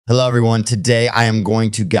Hello, everyone. Today, I am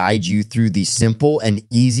going to guide you through the simple and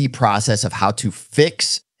easy process of how to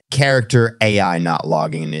fix Character.AI not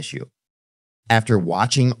logging an issue. After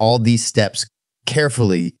watching all these steps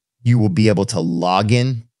carefully, you will be able to log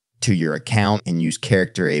in to your account and use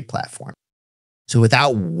Character.AI platform. So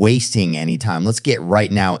without wasting any time, let's get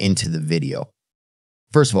right now into the video.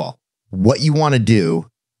 First of all, what you want to do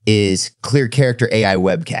is clear Character.AI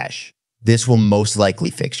Webcache. This will most likely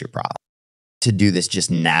fix your problem. To do this,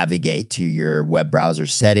 just navigate to your web browser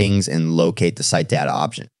settings and locate the site data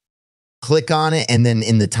option. Click on it, and then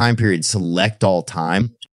in the time period, select all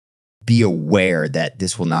time. Be aware that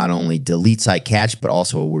this will not only delete site cache, but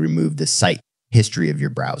also will remove the site history of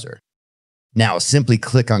your browser. Now, simply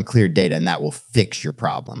click on clear data, and that will fix your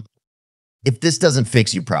problem. If this doesn't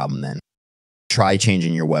fix your problem, then try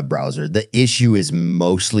changing your web browser. The issue is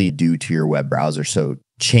mostly due to your web browser, so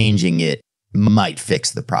changing it might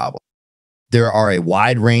fix the problem. There are a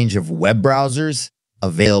wide range of web browsers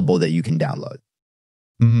available that you can download.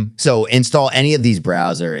 So install any of these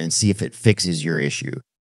browsers and see if it fixes your issue.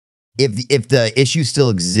 If the issue still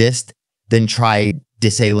exists, then try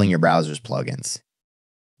disabling your browser's plugins.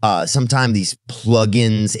 Sometimes these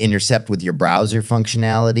plugins intercept with your browser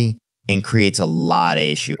functionality and creates a lot of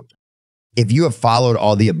issue. If you have followed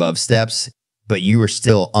all the above steps, but you are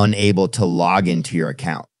still unable to log into your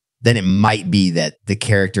account, then it might be that the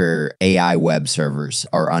Character.AI web servers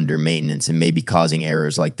are under maintenance and may be causing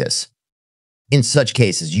errors like this. In such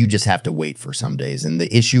cases, you just have to wait for some days and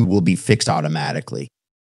the issue will be fixed automatically.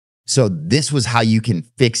 So this was how you can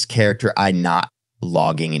fix Character.AI not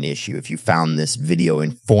logging an issue. If you found this video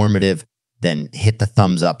informative, then hit the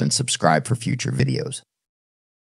thumbs up and subscribe for future videos.